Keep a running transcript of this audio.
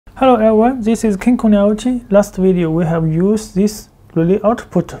Hello everyone, this is King Kong IoT. Last video we have used this relay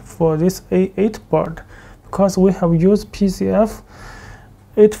output for this A8 board because we have used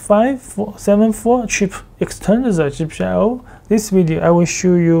PCF8574 chip extend the GPIO. This video I will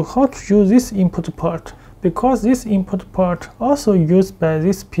show you how to use this input port because this input port also used by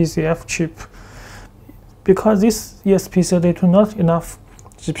this PCF chip. Because this ESP32 not enough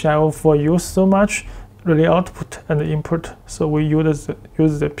GPIO for use so much relay output and input, so we use the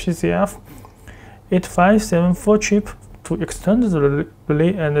PCF8574 chip to extend the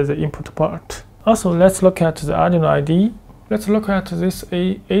relay and the input part. Also, let's look at the Arduino IDE. Let's look at this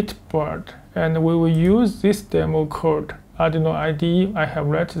A8 board, and we will use this demo code. Arduino IDE, I have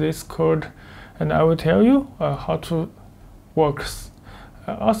read this code, and I will tell you how to works.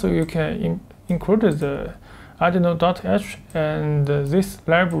 Also, you can include the Arduino.h and this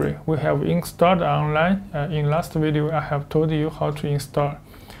library we have installed online. In last video I have told you how to install.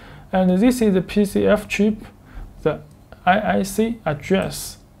 And this is the PCF chip, the IIC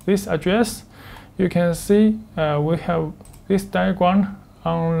address. This address, you can see we have this diagram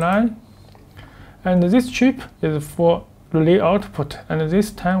online. And this chip is for relay output. And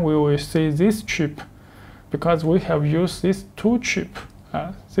this time we will see this chip because we have used these two chips.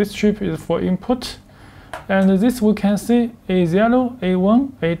 This chip is for input. And this we can see A0,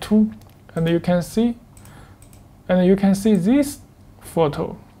 A1, A2, and you can see this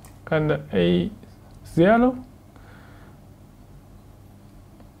photo, and A0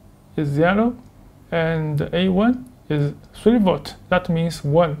 is 0, and A1 is 3 volt. That means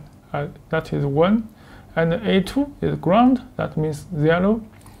 1. That is 1, and A2 is ground. That means 0.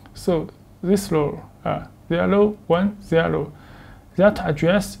 So this row 0, 1, 0. That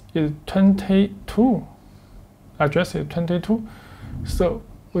address is 22. Address is 22, so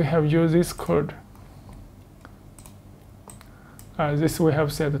we have used this code. This we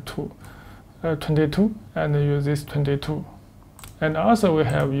have set to 22 and use this 22, and also we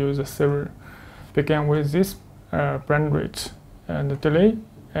have used the serial. Begin with this band rate and delay,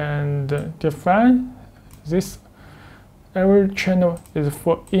 and define this. Every channel is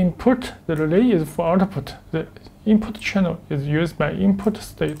for input. The relay is for output. The input channel is used by input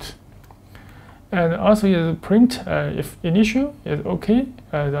state. And also is print if initial is OK,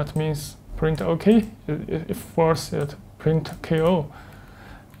 that means print OK. If false, it print KO.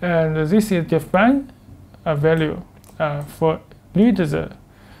 And this is define a value for lead the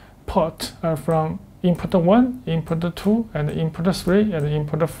port from input 1, input 2, and input 3, and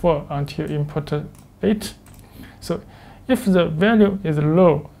input 4 until input 8. So if the value is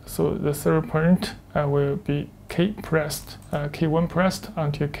low, so the serial point will be K pressed, K1 pressed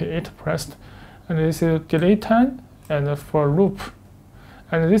until K8 pressed. And this is delay time and for loop.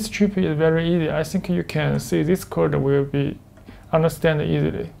 And this chip is very easy. I think you can see this code will be understand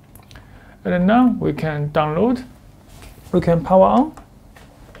easily. And now we can download. We can power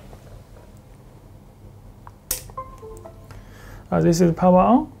on. This is power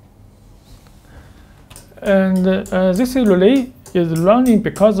on. And this relay is running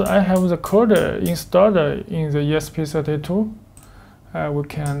because I have the code installed in the ESP32. We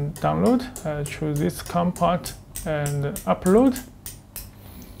can download, choose this COM port and upload.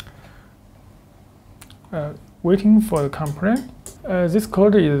 Waiting for the complaint. This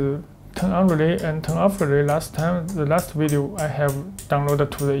code is turn on relay and turn off relay. The last video I have downloaded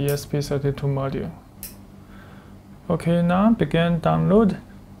to the ESP32 module. Okay, now begin download.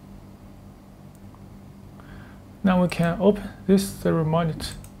 Now we can open this serial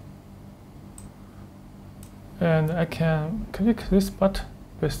monitor. And I can click this button,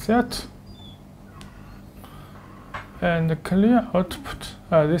 reset, and clear output.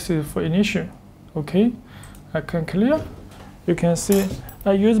 This is for initial. Okay, I can clear. You can see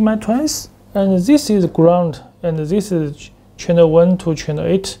I use my twice, and this is ground, and this is channel 1 to channel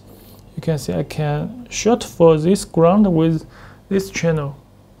 8. You can see I can short for this ground with this channel.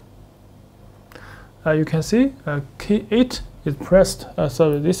 You can see K8 is pressed.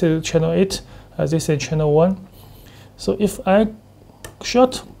 Sorry, this is channel 8. This is channel 1. So if I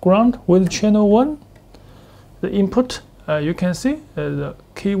short ground with channel 1, the input, you can see the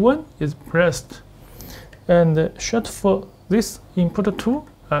K1 is pressed. And short for this input 2,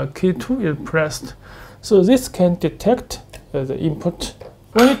 K2 is pressed. So this can detect the input.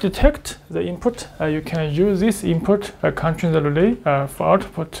 When you detect the input, you can use this input control the relay for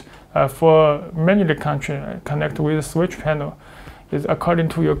output for manually connect with the switch panel. Is according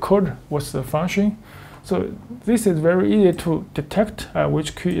to your code what's the function. So this is very easy to detect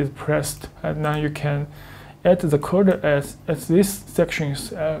which key is pressed, and now you can add the code as these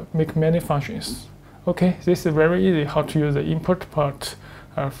sections make many functions. Okay, this is very easy how to use the input part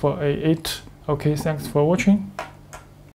for A8. Okay, thanks for watching.